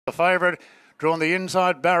The favourite, drawn the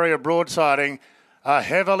inside barrier, Broadsiding, a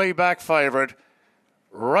heavily back favourite.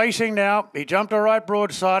 Racing now, he jumped a right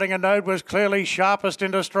Broadsiding, and Node was clearly sharpest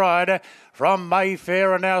into stride from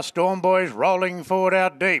Mayfair, and now Storm Boys rolling forward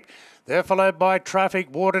out deep. They're followed by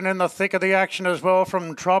Traffic Warden in the thick of the action as well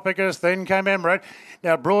from Tropicus. Then came Emirate.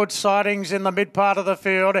 Now Broadsiding's in the mid part of the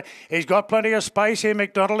field. He's got plenty of space here,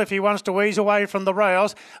 McDonald, if he wants to ease away from the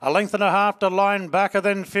rails. A length and a half to line backer,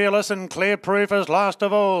 then Fearless and Clear Proof as last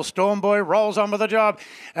of all. Storm Boy rolls on with the job,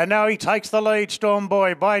 and now he takes the lead, Storm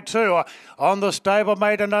Boy, by 2 on the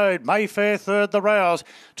stablemate Node. Mayfair third the rails.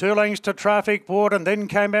 2 lengths to Traffic Warden. Then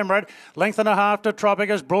came Emirate. Length and a half to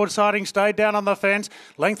Tropicus. Broadsiding stayed down on the fence.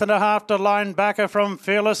 Length and a half to line backer from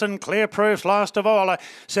Fearless and Clear Proofs last of all.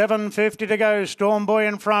 7.50 to go. Storm Boy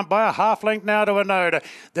in front by a half length now to Node.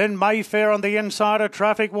 Then Mayfair on the inside of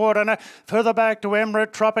Traffic Warden. Further back to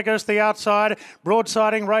Emirate. Tropicus the outside.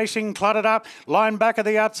 Broadsiding racing cluttered up. Line back of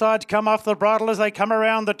the outsides come off the bridle as they come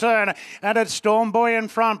around the turn. And it's Storm Boy in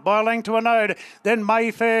front by a length to Node. Then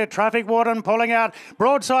Mayfair. Traffic Warden pulling out.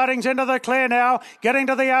 Broadsiding's into the clear now. Getting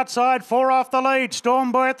to the outside. 4 off the lead.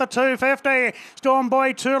 Storm Boy at the 2.50. Storm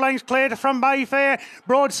Boy 2 lengths cleared from Mayfair.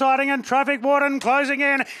 Broadsiding and Traffic Warden closing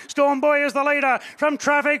in. Storm Boy is the leader from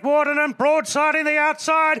Traffic Warden and Broadsiding the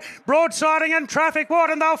outside. Broadsiding and Traffic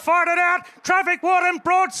Warden, they'll fight it out. Traffic Warden,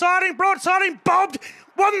 Broadsiding bobbed.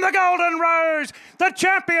 Won the Golden Rose. The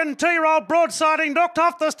champion T-Roll Broadsiding knocked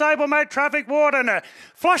off the stablemate Traffic Warden.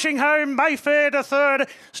 Flushing home Mayfair to third.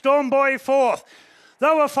 Storm Boy fourth.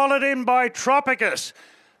 They were followed in by Tropicus.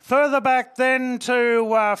 Further back then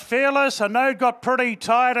to Fearless. A Node got pretty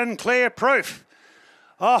tight and Clear Proof.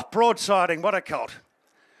 Oh, Broadsiding, what a colt.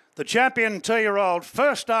 The champion 2-year-old.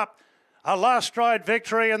 First up, a last stride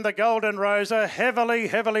victory in the Golden Rose. A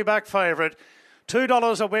heavily back favourite.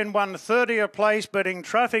 $2 a win, $1.30 a place, betting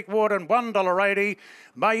Traffic Warden $1.80.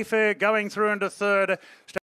 Mayfair going through into third.